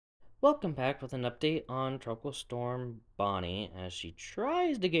Welcome back with an update on Tropical Storm Bonnie as she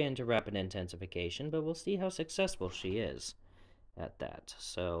tries to get into rapid intensification, but we'll see how successful she is at that.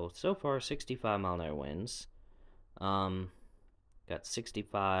 So far 65-mile-an-hour winds. Got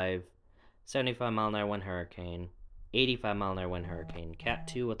 65, 75-mile-an-hour wind hurricane, 85-mile-an-hour wind hurricane, Cat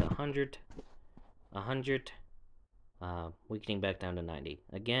 2 with 100, weakening back down to 90.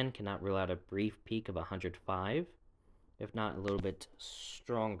 Again, cannot rule out a brief peak of 105, if not a little bit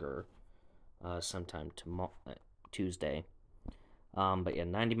stronger. Sometime tomorrow, Tuesday. But yeah,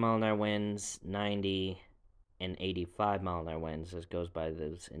 90-mile-an-hour winds, 90 and 85-mile-an-hour winds as goes by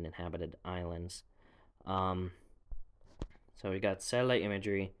those uninhabited islands. So we got satellite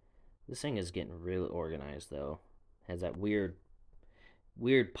imagery. This thing is getting really organized though. Has that weird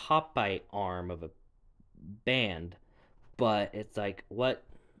Popeye arm of a band, but it's like what?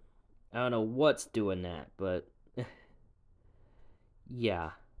 I don't know what's doing that, but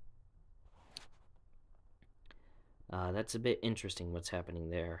yeah. That's a bit interesting what's happening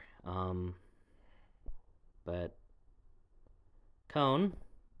there. But Cone,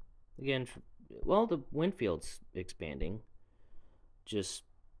 again, well, the wind field's expanding, just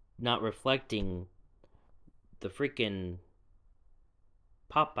not reflecting the freaking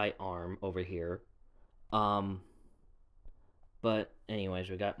Popeye arm over here. But anyways,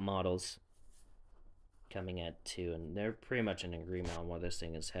 we got models coming at 2, and they're pretty much in agreement on where this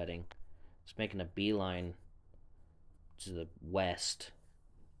thing is heading. It's making a beeline to the west,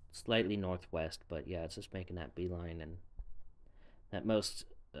 slightly northwest, but yeah, it's just making that beeline, and that most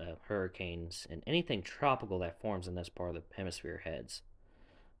hurricanes and anything tropical that forms in this part of the hemisphere heads.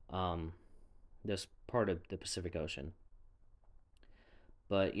 This part of the Pacific Ocean.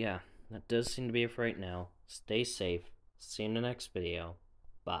 But yeah, that does seem to be it for right now. Stay safe. See you in the next video.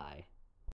 Bye.